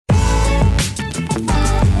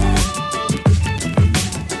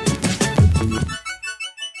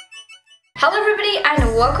Hello everybody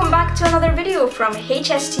and welcome back to another video from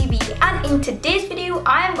HSTV, and in today's video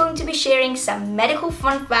I am going to be sharing some medical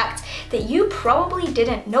fun facts that you probably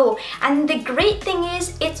didn't know. And the great thing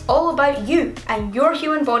is it's all about you and your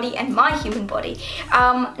human body and my human body.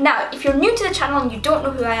 Now if you're new to the channel and you don't know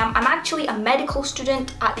who I am, I'm actually a medical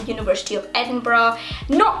student at the University of Edinburgh.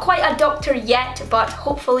 Not quite a doctor yet, but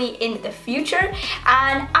hopefully in the future.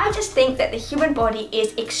 And I just think that the human body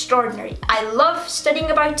is extraordinary. I love studying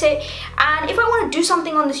about it. And if I want to do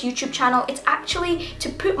something on this YouTube channel, it's actually to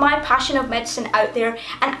put my passion of medicine out there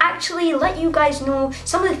and actually let you guys know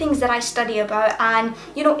some of the things that I study about and,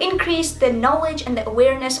 you know, increase the knowledge and the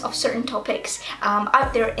awareness of certain topics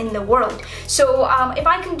out there in the world. So if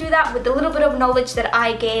I can do that with the little bit of knowledge that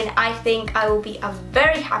I gain, I think I will be a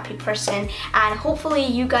very happy person, and hopefully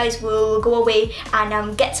you guys will go away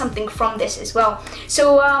and get something from this as well.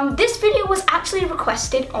 So this video was actually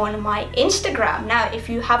requested on my Instagram. Now if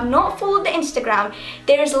you have not followed the Instagram,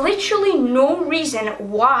 there's literally no reason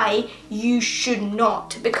why you should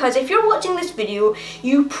not, because if you're watching this video,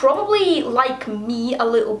 you probably like me a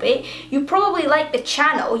little bit, you probably like the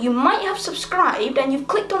channel, you might have subscribed and you've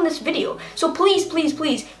clicked on this video. So please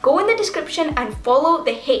go in the description and follow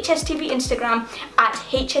the HSTV Instagram at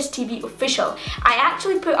HSTV official. I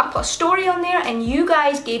actually put up a story on there and you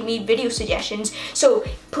guys gave me video suggestions, so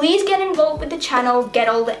please get involved with the channel, get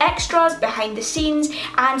all the extras behind the scenes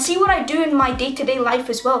and see what I do in my day-to-day life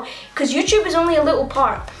as well, because YouTube is only a little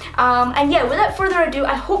part. And yeah, without further ado,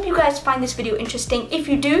 I hope you guys find this video interesting. If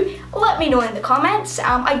you do, let me know in the comments.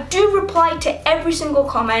 I do reply to every single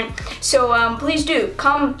comment, so please do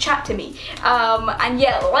come chat to me. And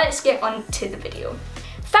yeah, let's get on to the video.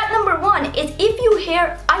 Fact number one is if you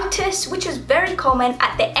hear itis, which is very common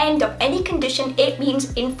at the end of any condition, it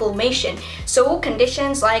means inflammation. So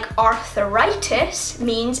conditions like arthritis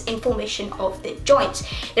means inflammation of the joints.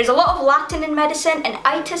 There's a lot of Latin in medicine, and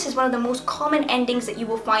itis is one of the most common endings that you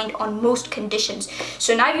will find on most conditions.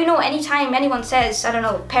 So now you know anytime anyone says, I don't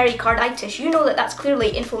know, pericarditis, you know that that's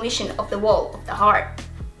clearly inflammation of the wall of the heart.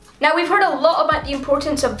 Now we've heard a lot about the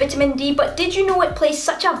importance of vitamin D, but did you know it plays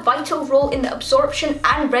such a vital role in the absorption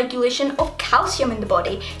and regulation of calcium in the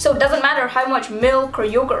body? So it doesn't matter how much milk or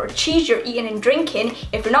yogurt or cheese you're eating and drinking,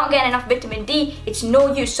 if you're not getting enough vitamin D, it's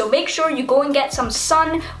no use. So make sure you go and get some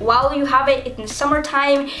sun while you have it in the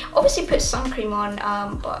summertime. Obviously put sun cream on,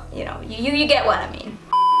 but you know, you get what I mean.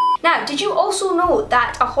 Now, did you also know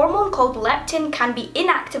that a hormone called leptin can be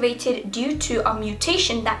inactivated due to a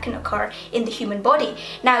mutation that can occur in the human body?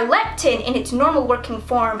 Now, leptin in its normal working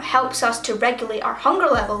form helps us to regulate our hunger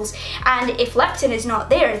levels, and if leptin is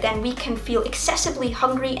not there, then we can feel excessively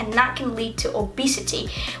hungry, and that can lead to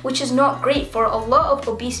obesity, which is not great for a lot of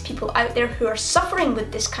obese people out there who are suffering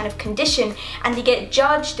with this kind of condition, and they get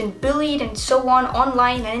judged and bullied and so on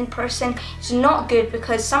online and in person. It's not good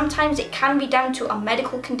because sometimes it can be down to a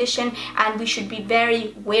medical condition, and we should be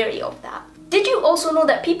very wary of that. Did you also know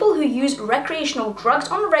that people who use recreational drugs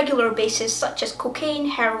on a regular basis, such as cocaine,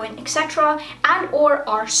 heroin, etc., and or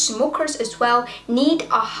are smokers as well, need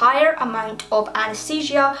a higher amount of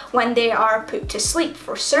anesthesia when they are put to sleep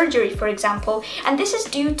for surgery, for example, and this is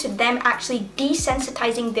due to them actually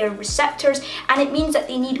desensitizing their receptors, and it means that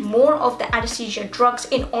they need more of the anesthesia drugs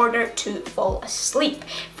in order to fall asleep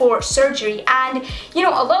for surgery. And you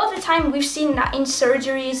know, a lot of the time we've seen that in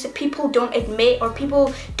surgeries people don't admit, or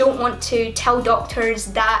people don't want to tell doctors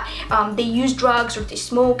that they use drugs or they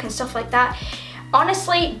smoke and stuff like that.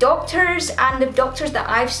 Honestly, doctors, and the doctors that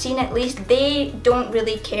I've seen at least, they don't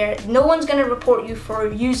really care. No one's gonna report you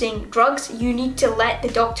for using drugs. You need to let the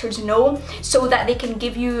doctors know so that they can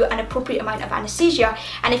give you an appropriate amount of anesthesia,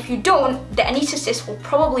 and if you don't, the anesthetist will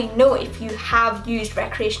probably know if you have used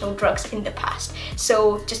recreational drugs in the past.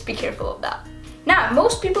 So just be careful of that. Now,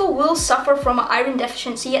 most people will suffer from an iron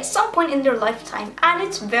deficiency at some point in their lifetime, and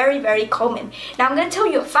it's very common. Now, I'm going to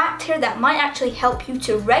tell you a fact here that might actually help you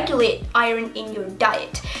to regulate iron in your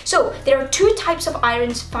diet. So, there are two types of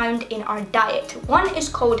irons found in our diet. One is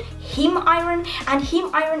called heme iron, and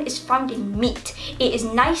heme iron is found in meat. It is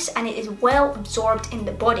nice and it is well absorbed in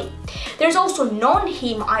the body. There's also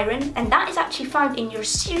non-heme iron, and that is actually found in your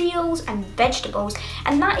cereals and vegetables,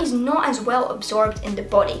 and that is not as well absorbed in the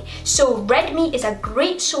body. So, red meat is a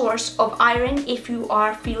great source of iron if you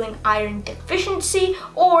are feeling iron deficiency,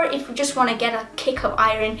 or if you just want to get a kick of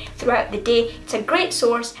iron throughout the day. It's a great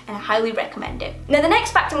source and I highly recommend it. Now the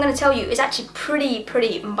next fact I'm going to tell you is actually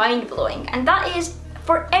pretty mind-blowing, and that is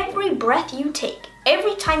for every breath you take,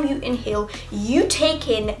 every time you inhale, you take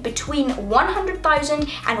in between 100,000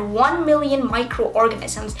 and 1 million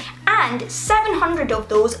microorganisms, and 700 of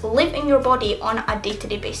those live in your body on a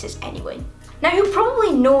day-to-day basis anyway. Now you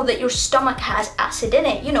probably know that your stomach has acid in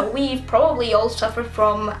it. You know, we've probably all suffered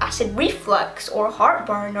from acid reflux or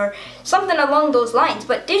heartburn or something along those lines.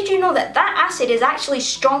 But did you know that that acid is actually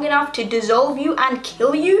strong enough to dissolve you and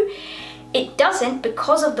kill you? It doesn't,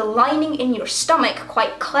 because of the lining in your stomach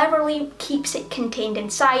quite cleverly keeps it contained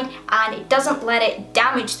inside, and it doesn't let it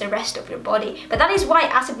damage the rest of your body. But that is why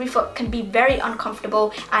acid reflux can be very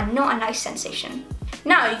uncomfortable and not a nice sensation.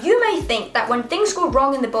 Now, you may think that when things go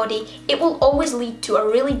wrong in the body, it will always lead to a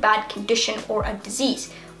really bad condition or a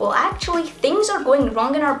disease. Well, actually, things are going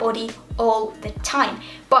wrong in our body all the time.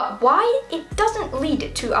 But why it doesn't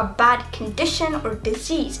lead to a bad condition or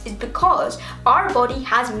disease is because our body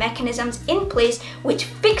has mechanisms in place which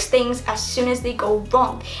fix things as soon as they go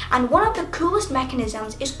wrong. And one of the coolest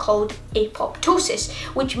mechanisms is called apoptosis,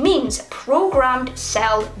 which means programmed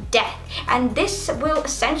cell death. And this will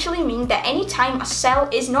essentially mean that anytime a cell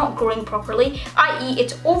is not growing properly, i.e.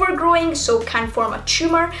 it's overgrowing, so can form a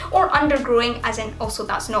tumor, or undergrowing, as in also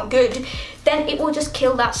that's not good, then it will just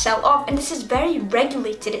kill that cell off. And this is very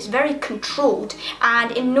regulated, it's very controlled,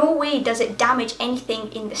 and in no way does it damage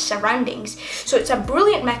anything in the surroundings. So it's a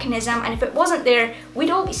brilliant mechanism, and if it wasn't there, we'd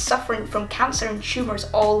all be suffering from cancer and tumours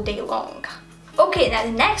all day long. Okay, now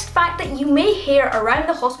the next fact that you may hear around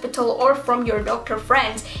the hospital or from your doctor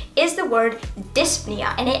friends is the word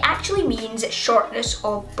dyspnea, and it actually means shortness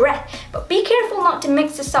of breath. But be careful not to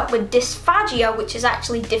mix this up with dysphagia, which is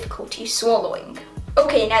actually difficulty swallowing.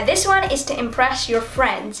 Okay, now this one is to impress your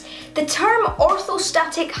friends. The term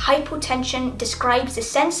orthostatic hypotension describes the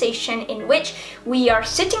sensation in which we are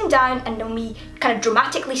sitting down and then we kind of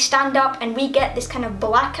dramatically stand up and we get this kind of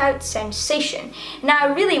blackout sensation.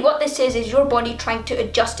 Now really what this is your body trying to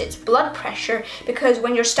adjust its blood pressure, because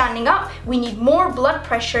when you're standing up we need more blood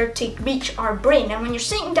pressure to reach our brain, and when you're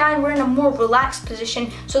sitting down we're in a more relaxed position,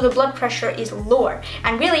 so the blood pressure is lower.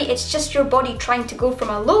 And really it's just your body trying to go from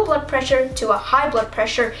a low blood pressure to a high blood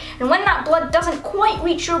pressure, and when that blood doesn't quite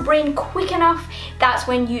reach your brain quick enough, that's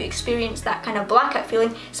when you experience that kind of blackout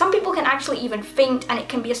feeling. Some people can actually even faint, and it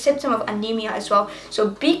can be a symptom of anemia as well, so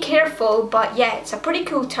be careful. But yeah, it's a pretty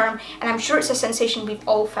cool term, and I'm sure it's a sensation we've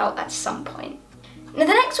all felt at some point. Now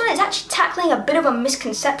the next one is actually tackling a bit of a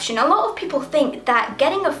misconception. A lot of people think that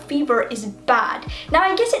getting a fever is bad. Now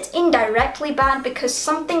I guess it's indirectly bad because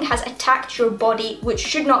something has attacked your body which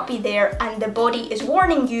should not be there, and the body is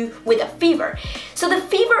warning you with a fever. So the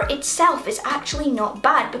fever itself is actually not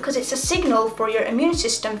bad because it's a signal for your immune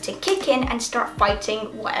system to kick in and start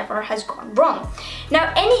fighting whatever has gone wrong.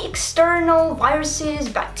 Now any external viruses,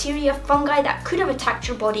 bacteria, fungi that could have attacked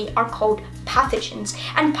your body are called pathogens,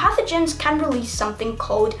 and pathogens can release something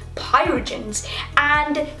called pyrogens,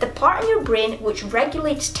 and the part in your brain which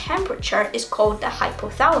regulates temperature is called the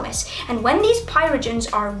hypothalamus. And when these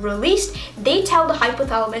pyrogens are released, they tell the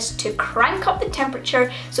hypothalamus to crank up the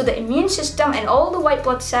temperature so the immune system and all the white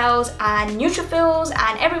blood cells and neutrophils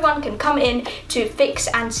and everyone can come in to fix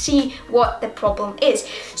and see what the problem is.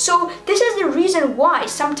 So this is the reason why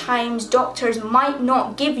sometimes doctors might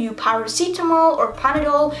not give you paracetamol or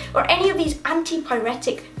Panadol or any of these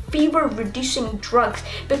antipyretic fever reducing drugs,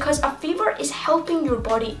 because a fever is helping your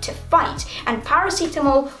body to fight, and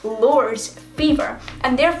paracetamol lowers fever,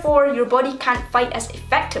 and therefore your body can't fight as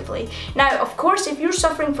effectively. Now of course if you're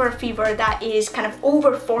suffering for a fever that is kind of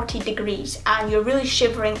over 40 degrees and you're really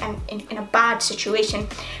shivering and in a bad situation,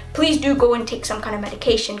 please do go and take some kind of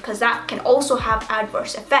medication, because that can also have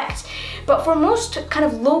adverse effects. But for most kind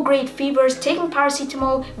of low-grade fevers, taking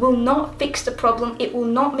paracetamol will not fix the problem. It will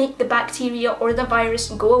not make the bacteria or the virus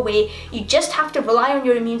go away. You just have to rely on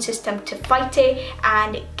your immune system to fight it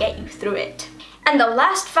and get you through it. And the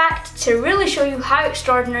last fact to really show you how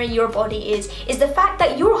extraordinary your body is the fact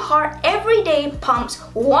that your heart every day pumps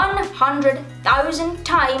 100,000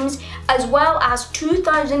 times, as well as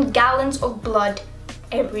 2,000 gallons of blood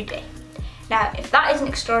every day. Now, if that isn't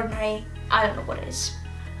extraordinary, I don't know what is.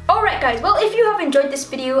 Alright guys, well if you have enjoyed this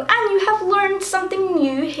video and you have learned something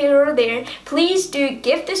new here or there, please do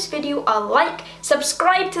give this video a like,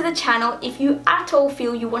 subscribe to the channel if you at all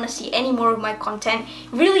feel you want to see any more of my content.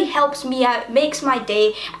 It really helps me out, makes my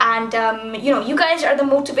day, and you know, you guys are the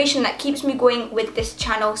motivation that keeps me going with this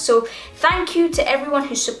channel. So thank you to everyone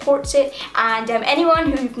who supports it, and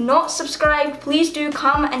anyone who's not subscribed, please do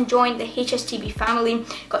come and join the HSTV family.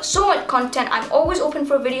 Got so much content. I'm always open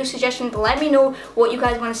for video suggestions. Let me know what you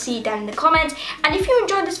guys want to see down in the comments, and if you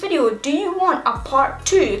enjoyed this video, do you want a part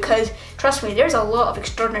 2? Because trust me, there's a lot of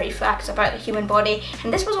extraordinary facts about the human body,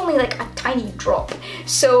 and this was only like a tiny drop.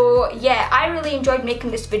 So yeah, I really enjoyed making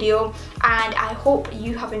this video, and I hope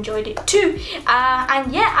you have enjoyed it too.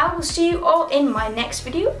 And yeah, I will see you all in my next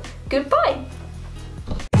video. Goodbye.